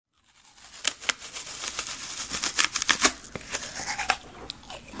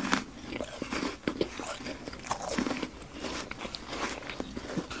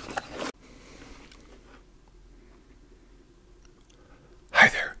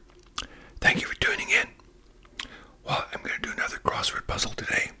crossword puzzle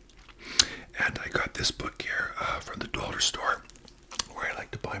today, and I got this book here from the dollar store where I like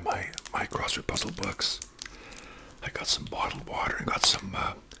to buy my crossword puzzle books. I got some bottled water and got some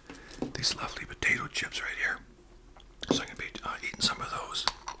these lovely potato chips right here, so I'm gonna be eating some of those.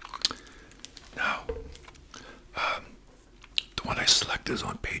 Now, the one I selected is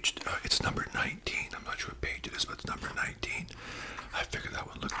on page. It's number 19. I'm not sure what page it is, but it's number 19. I figured that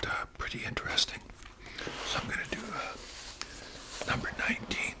one looked pretty interesting, so I'm gonna do number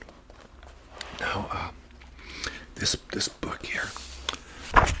 19. Now, this book here,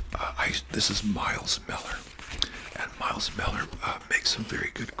 this is Miles Miller, and Miles Miller makes some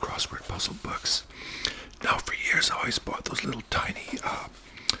very good crossword puzzle books. Now, for years, I always bought those little tiny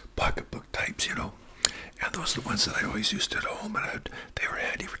pocketbook types, you know, and those are the ones that I always used at home, and they were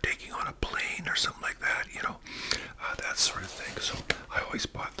handy for taking on a plane or something like that, you know, that sort of thing. So I always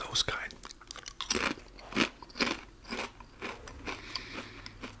bought those kind.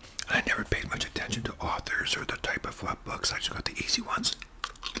 I never paid much attention to authors or the type of books. I just got the easy ones.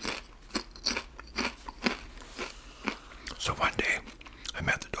 So one day, I'm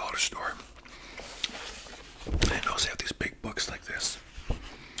at the dollar store, and I noticed they have these big books like this.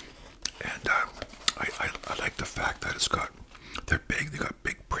 And I like the fact that they're big, they got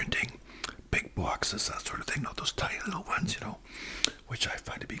big printing, big boxes, that sort of thing, not those tiny little ones, you know, which I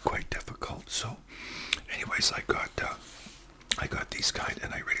find to be quite difficult. So anyways, I got these kind,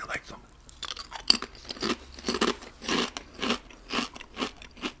 and I really like them.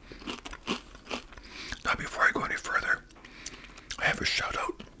 Now, before I go any further, I have a shout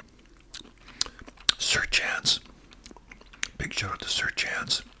out. Sir Chance. Big shout out to Sir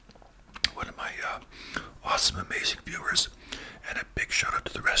Chance, one of my awesome, amazing viewers, and a big shout out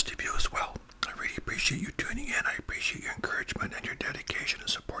to the rest of you as well. I really appreciate you tuning in. I appreciate your encouragement and your dedication and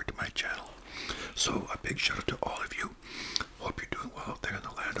support to my channel. So a big shout out to all of you. Hope you're doing well out there in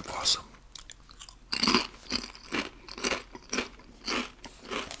the land of awesome.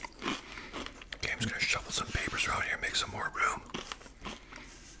 Okay, I'm just going to shuffle some papers around here, make some more room.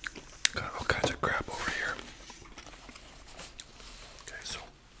 Got all kinds of crap over here. Okay, so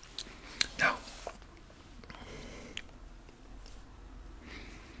now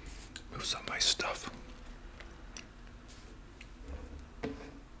move some of my stuff.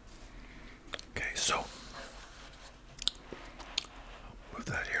 Okay, so move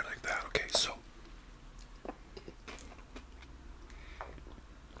that here like that. Okay, so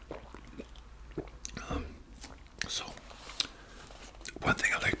one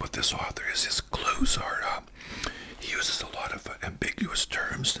thing I like about this author is his clues are, he uses a lot of ambiguous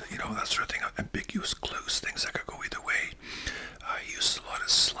terms, you know, that sort of thing, ambiguous clues, things that could go either way. He uses a lot of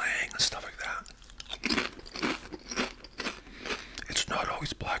slang and stuff like that. It's not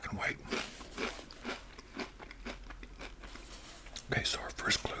always black and white. Okay, so our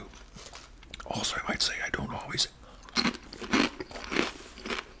first clue. Also, I might say I don't always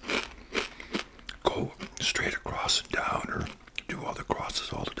go straight across and down, or do all the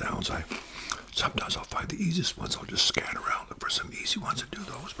crosses, all the downs. Sometimes I'll find the easiest ones. I'll just scan around, look for some easy ones and do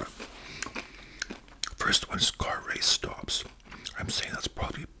those. But first one is car race stops. I'm saying that's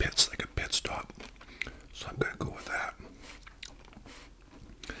probably pits, like a pit stop. So I'm going to go with that.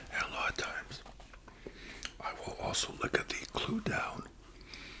 And a lot of times, I will also look at the clue down.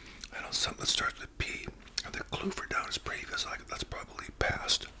 I know something that starts with P, and the clue for down is previous. That's probably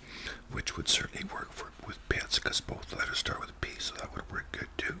past, which would certainly work with pits, because both letters start with P, so that would work good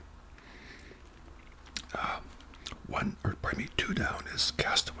too. Two down is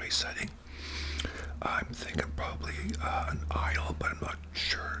castaway setting. I'm thinking probably an aisle, but I'm not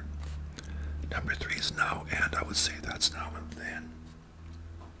sure. Number 3 is now and. I would say that's now and then.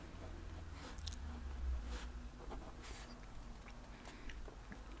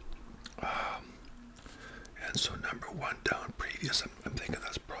 And so number 1 down previous, I'm thinking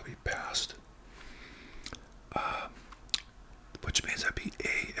that's probably past. Which means that'd be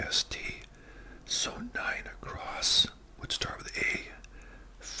AST. So 9 across would start with A.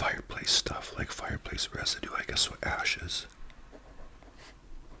 Fireplace stuff, like fireplace residue, I guess, with ashes.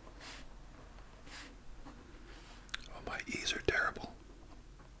 Oh, my E's are terrible.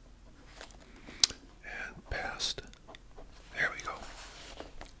 And past. There we go.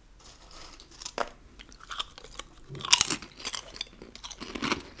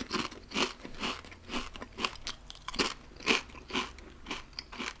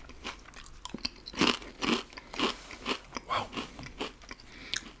 Wow.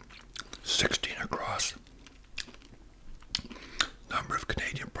 16 across. Number of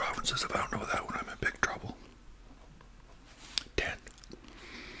Canadian provinces. If I don't know that one, I'm in big trouble. 10.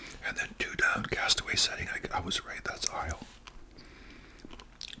 And then 2 down, castaway setting. I was right, that's aisle.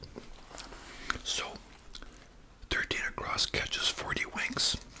 So 13 across catches 40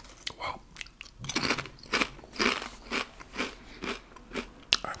 winks. Well,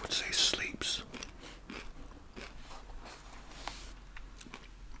 I would say sleeps.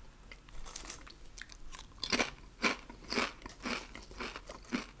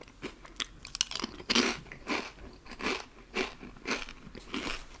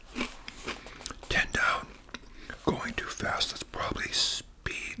 Going too fast, that's probably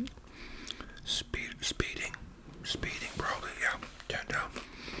speeding probably, yeah, 10 down.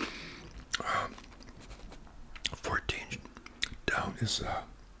 14 down is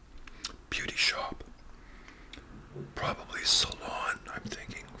beauty shop, probably salon, I'm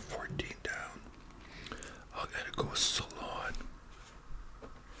thinking 14 down. I'm gonna go with salon.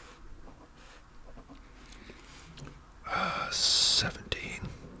 17.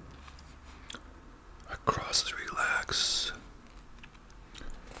 Across is relax.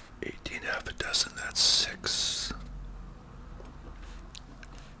 18, half a dozen, that's 6.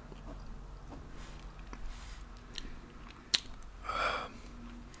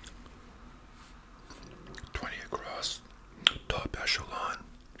 20 across, top echelon.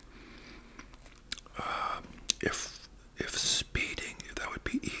 If speeding, that would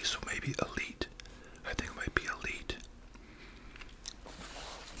be E, so maybe elite. I think it might be elite.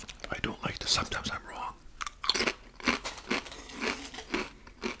 I don't like to, sometimes I'm wrong.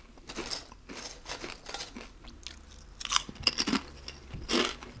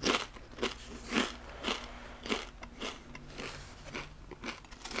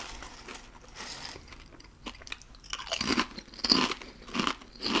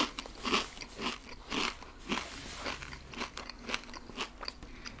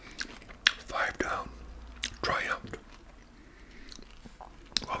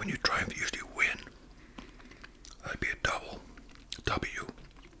 Well, when you triumph, you usually win. That'd be a double. W.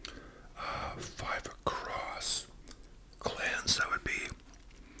 5 across. Cleanse, that would be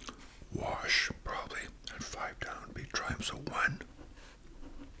wash, probably. And 5 down would be triumph, so 1.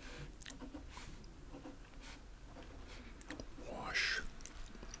 Wash.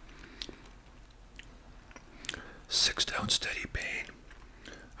 6 down, steady pain.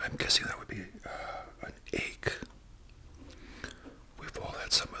 I'm guessing that would be an ache. We've all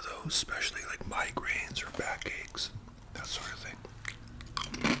had some of those, especially like migraines or backaches, that sort of thing.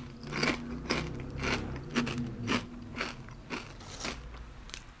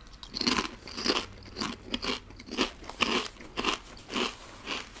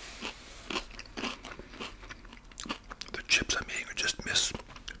 The chips I'm eating are just Miss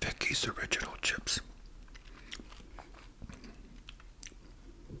Vicky's original chips.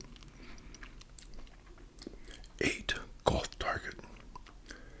 8, golf target.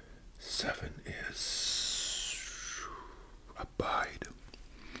 7 is abide.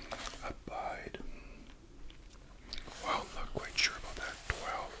 Abide. Wow, not quite sure about that.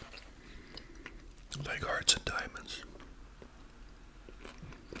 12. Leg hearts and diamonds.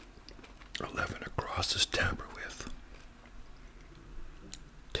 11 across is tamper with.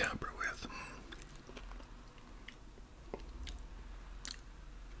 Tamper with.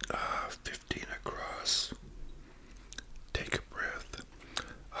 15 across. Take a breath.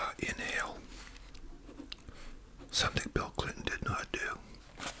 Inhale. Something Bill Clinton did not do.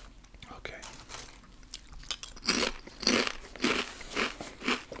 Okay.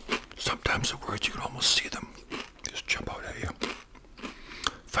 Sometimes the words, you can almost see them. They just jump out at you.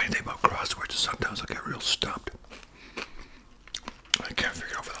 Funny thing about crosswords is sometimes I'll get real stumped. I can't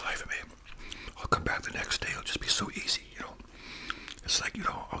figure out for the life of me. I'll come back the next day, it'll just be so easy, you know. It's like, you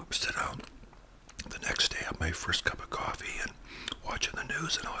know, I'll sit down the next day, have my first cup of coffee and watching the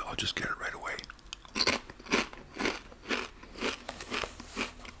news, and I'll just get it right away.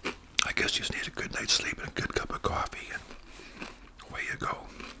 I guess you just need a good night's sleep and a good cup of coffee, and away you go.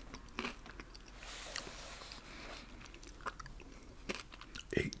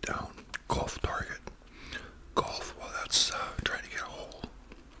 8 down, golf target. Golf, well, that's trying to get a hole.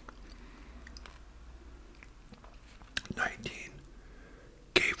 19,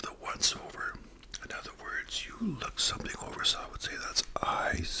 gave the once over. In other words, you look something over, so I would say that's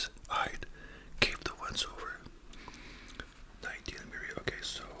eyes. Eyed. Gave the once over. 19, okay,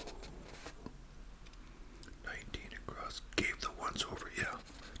 so 19 across. Gave the once over, yeah.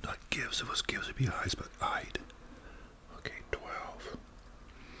 Not gives, if it was gives, it'd be eyes, but eyed. Okay, 12.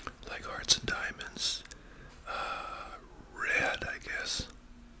 Like hearts and diamonds. Red, I guess.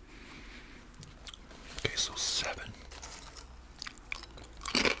 Okay, so 7.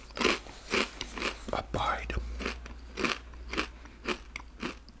 Abide.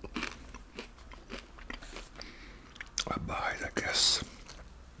 Abide, I guess.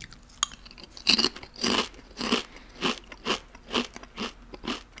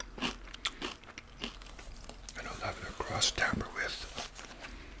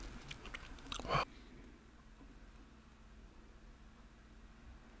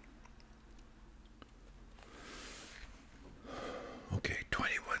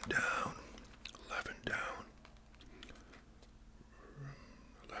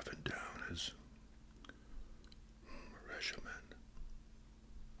 measurement.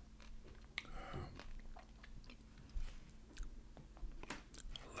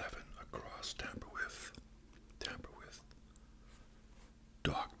 11 across, tamper with,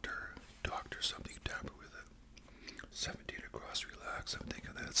 doctor, something, tamper with it. 17 across, relax, I'm thinking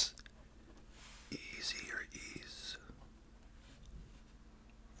that's easy or ease.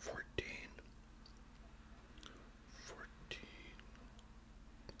 14,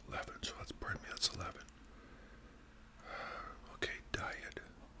 11, so that's, pardon me, that's 11. Okay, diet.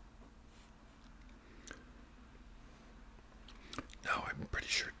 Now I'm pretty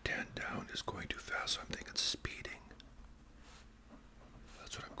sure 10 down is going too fast, so I'm thinking speeding.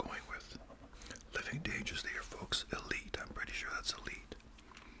 That's what I'm going with. Living dangerously here, folks. Elite, I'm pretty sure that's elite.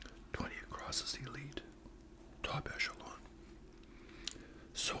 20 across is the elite. Top echelon.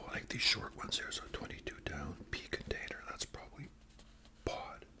 So I like these short ones here, so 22 down. P container, that's probably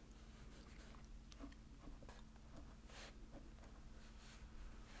pod.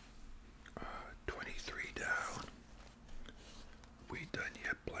 23 down. We done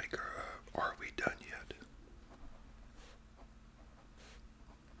yet, blank, or are we done yet?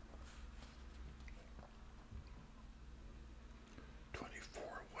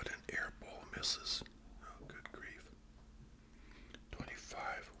 What an air ball misses. Oh, good grief.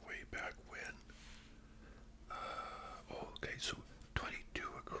 25, way back when. Okay, so 22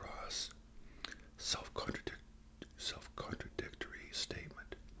 across. Self-contradictory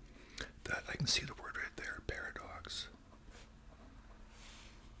statement. That, I can see the word right there, paradox.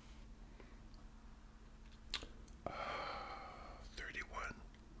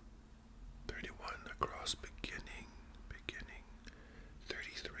 31 across, beginning.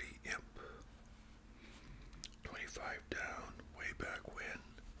 33 imp. 25 down, way back when.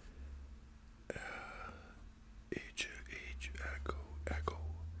 Age, echo,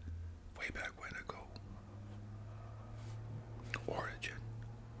 way back when ago. Origin.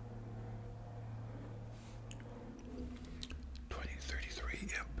 33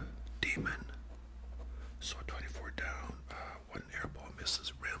 imp, demon. So 24 down, one airball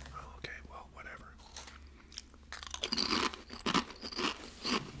misses rim. Okay, well, whatever.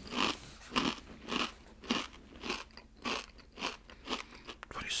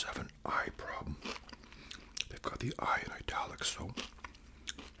 27, I problem. They've got the I in italics, so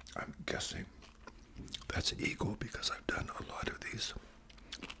I'm guessing that's ego because I've done a lot of these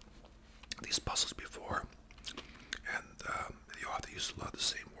puzzles before, and the author used a lot of the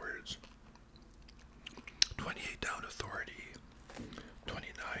same words. 28 down, authority.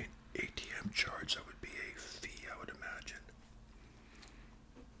 29 ATM charge, that would be a fee, I would imagine.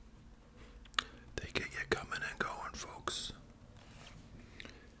 They get you coming and going, folks.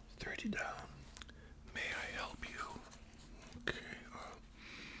 30 down. May I help you? Okay.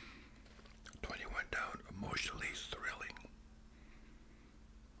 21 down. Emotionally thrilling.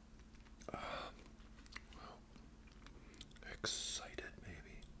 Well, excited,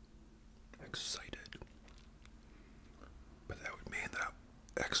 maybe. Excited. But that would mean that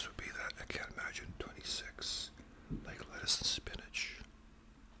X would be that. I can't imagine. 26. Like lettuce and spinach.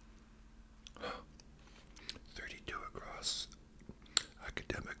 32 across.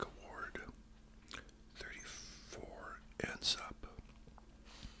 Academic award. 34 ends up.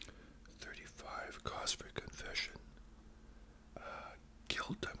 35 cause for confession.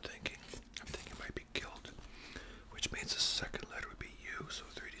 Guilt, I'm thinking it might be guilt, which means the second letter would be U, so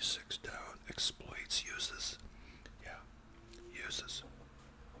 36 down. Exploits, uses. Yeah, uses.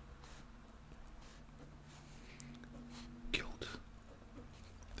 Guilt.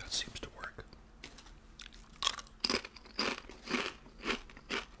 That seems to work.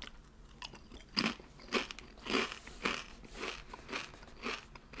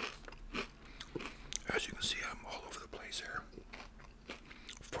 As you can see, I'm all over the place here.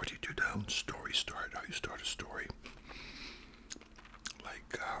 42 down, story start. How you start a story.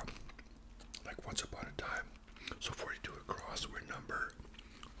 Like once upon a time. So 42 across, we're number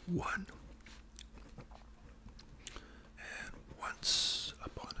 1. And once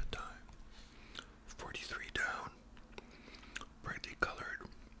upon a time. 43 down. Brightly colored.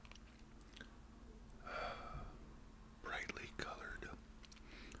 Brightly colored.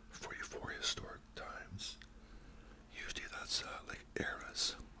 44 historic times. Usually that's like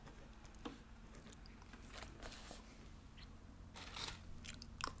eras.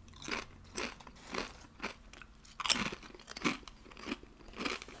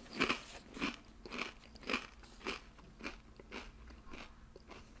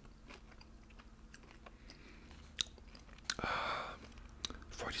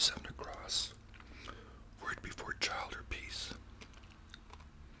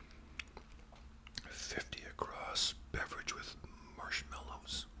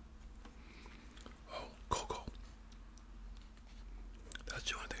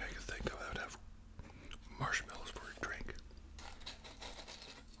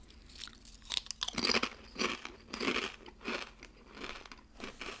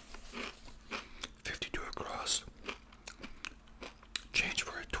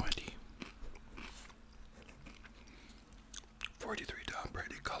 down,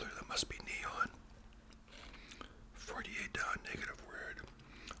 brightly colored, that must be neon. 48 down, negative word,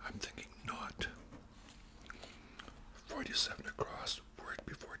 I'm thinking not. 47 across, word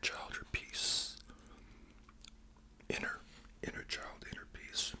before child or peace. Inner child, inner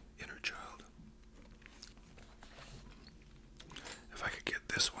peace, inner child. If I could get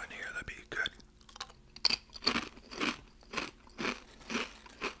this one here, that'd be good.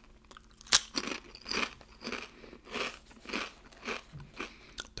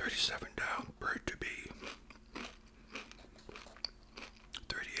 37 down, bird to be.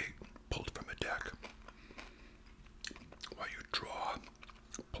 38, pulled from a deck. While you draw,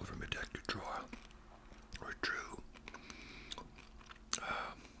 pull from a deck to draw, or drew.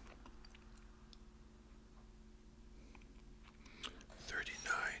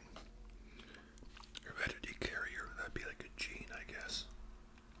 39, heredity carrier, that'd be like a gene, I guess.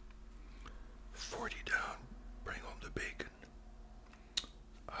 40 down, bring home the bacon.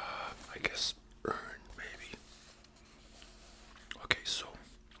 I guess earn, maybe. Okay, so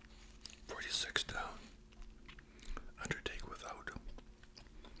 46 down, undertake without.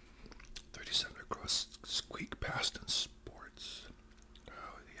 37 across, squeak past in sports.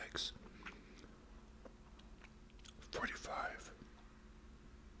 Oh, yikes. 45.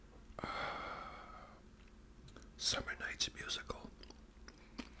 Summer Nights Musical.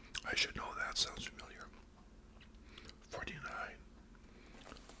 I should know that, sounds familiar. 49.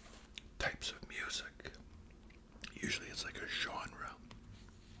 Types of music. Usually it's like a genre.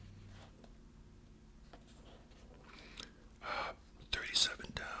 37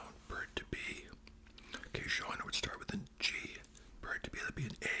 down, bird to be. Okay, genre would start with a G. Bird to be, that'd be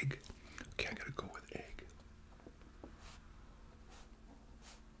an egg. Okay, I'm gonna go with egg.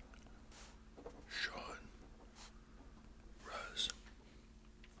 Sean. Ruz.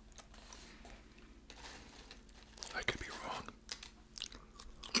 I could be wrong.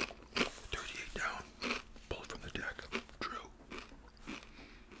 38 down, pulled from the deck, drew.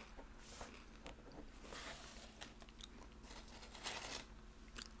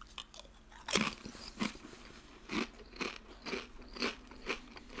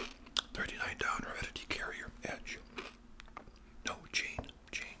 39 down, heredity carrier, edge. No, gene.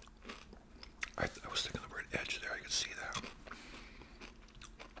 I was thinking the word edge there, I could see that.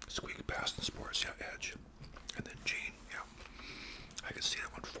 Squeak past in sports, yeah, edge. And then gene, yeah. I could see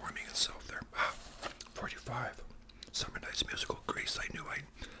that one forming itself there. 45. Summer Nights Musical, Grace, I knew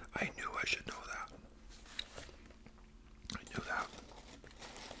I should know that. I knew that.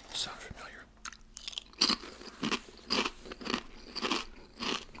 Sound familiar.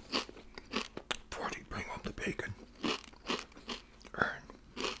 40, bring home the bacon. Earn.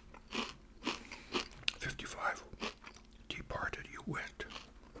 55, departed, you went.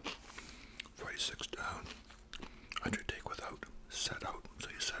 46 down, undertake without, set out, so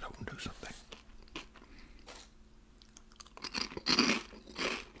you set out and do something.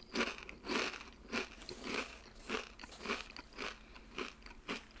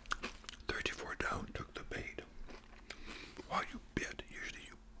 34 down, took the bait. While you bid, usually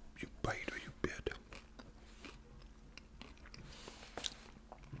you bite or you bid.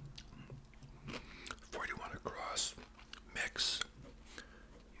 41 across, mix,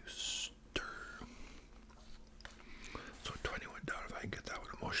 you stir. So 21 down, if I can get that one,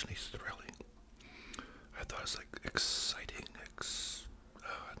 emotionally thrilling. I thought it was like exciting,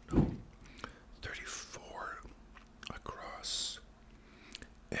 no. 34 across,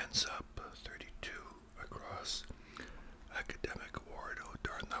 ends up. 32 across, academic award. Oh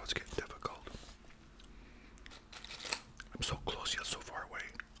darn, now it's getting difficult. I'm so close yet so far away.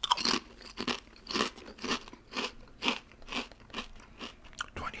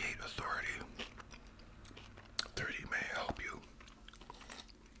 28 authority. 30 may help you.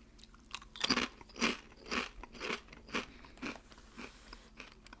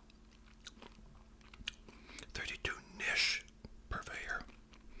 32 niche, purveyor.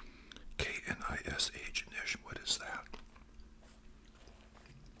 K-N-I-S-H, niche, what is that?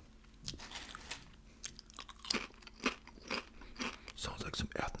 Sounds like some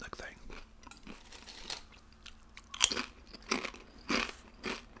ethnic thing.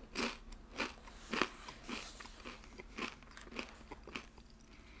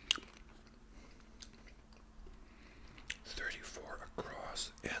 34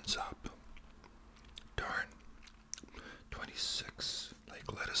 across, ends up. Darn. 26,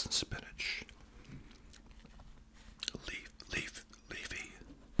 like lettuce and spinach. Leafy.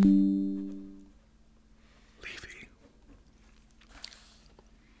 Leafy.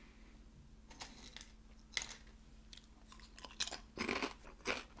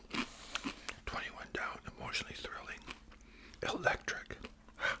 21 down, emotionally thrilling. Electric.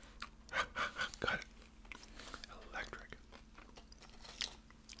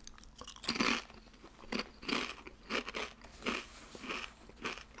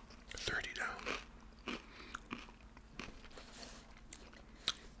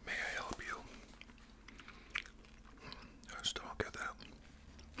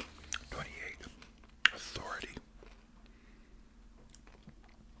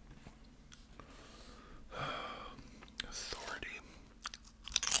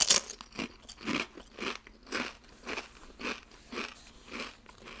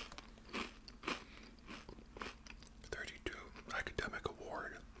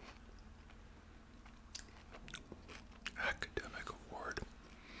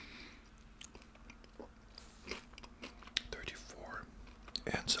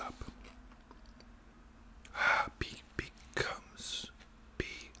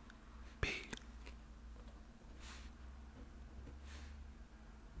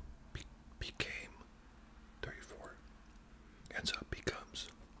 became 34. Ends up becomes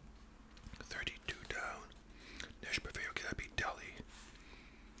 32 down. Nishbafeo Gabi Delhi.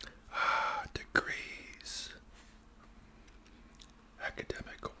 Degrees.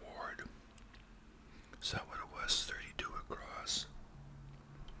 Academic award. Is that what it was? 32 across.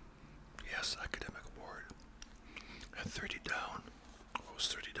 Yes, academic award. And 30 down. What was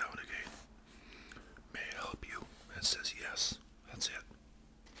 30 down again? May I help you? It says yes. That's it.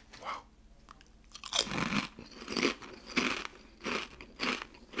 Wow.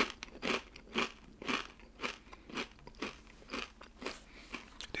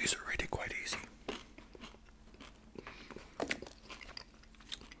 These are really quite easy.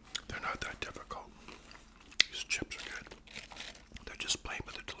 They're not that difficult. These chips are good. They're just plain,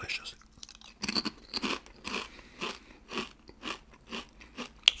 but they're delicious.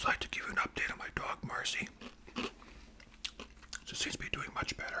 So I'd like to give you an update on my dog, Marcy. She seems to be doing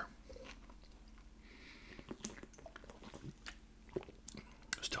much better.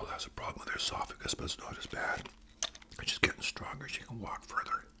 Still has a problem with her esophagus, but it's not as bad. She's getting stronger. She can walk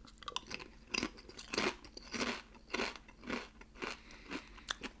further.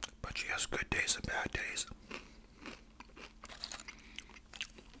 But she has good days and bad days.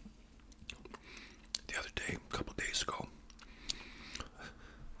 The other day, a couple days ago,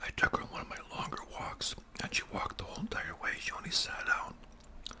 I took her on one of my longer walks, and she walked the whole entire way. She only sat down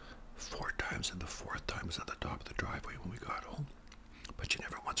 4 times, and the 4th time was at the top of the driveway when we got home. But she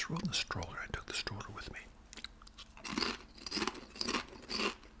never once rode in the stroller. I took the stroller with me.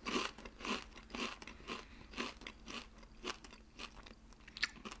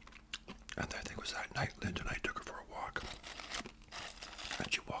 And I think it was that night, Linda and I took her for a walk.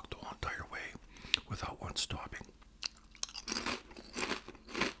 And she walked the whole entire way without once stopping.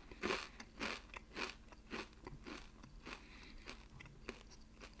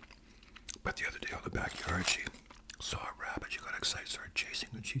 But the other day on the backyard, she saw a rabbit. She got excited, started chasing,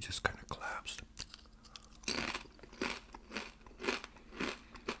 and she just kind of collapsed.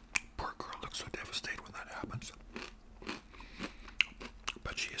 Poor girl looks so devastated when that happens.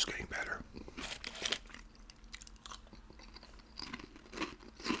 But she is getting better.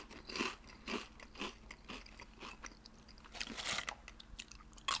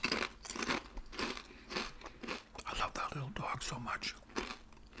 I love that little dog so much.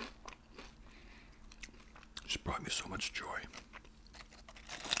 She's brought me so much joy.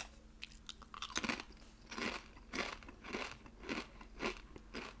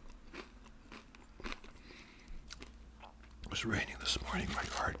 It was raining this morning in my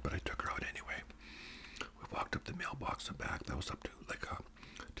yard, but I took her out anyway. We walked up the mailbox and back. That was up to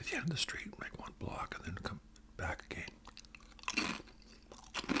to the end of the street, like 1 block, and then come back again.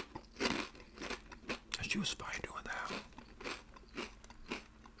 And she was fine doing that.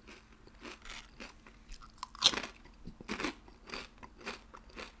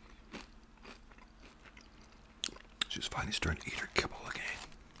 She's finally starting to eat her kibble again.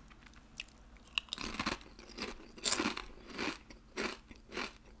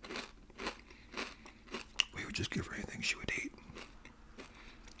 We would just give her anything she would eat.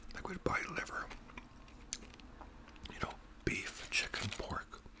 Like we'd buy liver, beef, chicken,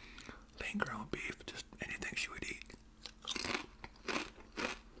 pork, lean ground beef, just anything she would eat.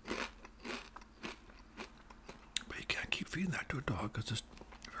 But you can't keep feeding that to a dog because it's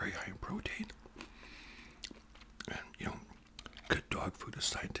very high in protein. And, good dog food is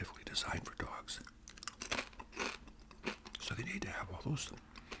scientifically designed for dogs. So they need to have all those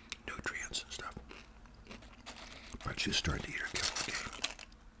nutrients and stuff. But she's starting to eat her kibble again.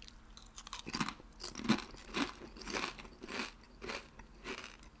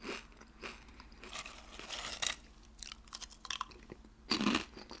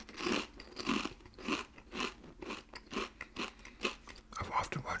 I've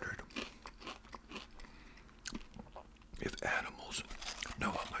often wondered if animals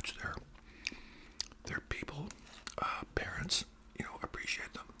know how much their people, parents,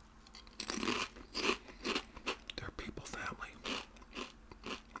 appreciate them. Their people, family.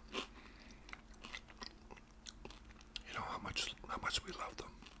 How much we love them.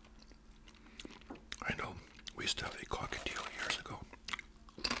 I know we used to have a cockatiel years ago.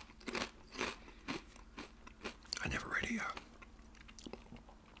 I never really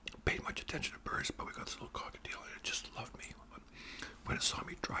paid much attention to birds, but we got this little cockatiel and it just loved me. When it saw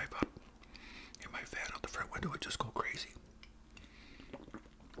me drive up in my van out the front window, it'd just go crazy.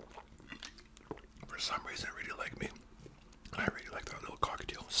 For some reason, it really liked me. I really liked that little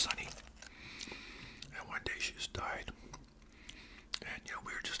cockatiel, Sunny. And one day she just died. And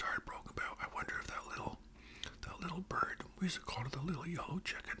we were just heartbroken about. I wonder if that little bird, we used to call it the little yellow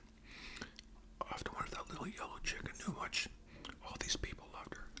chicken, little yellow chicken knew much. All these people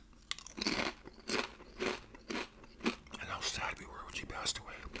loved her. And how sad we were when she passed away.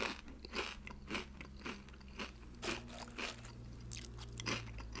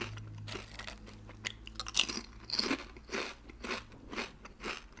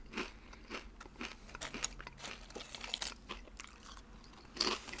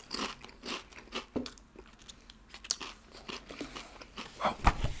 Well,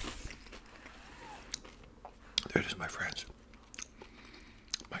 there it is, my friends.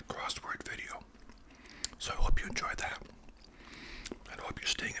 My crossword video. So I hope you enjoyed that. And I hope you're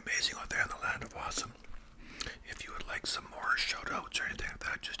staying amazing out there in the land of awesome. If you would like some more shout outs or anything like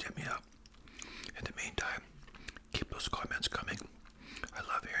that, just hit me up. In the meantime, keep those comments coming. I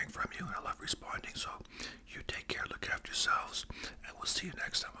love hearing from you and I love responding. So you take care, look after yourselves, and we'll see you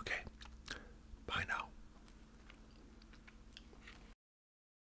next time.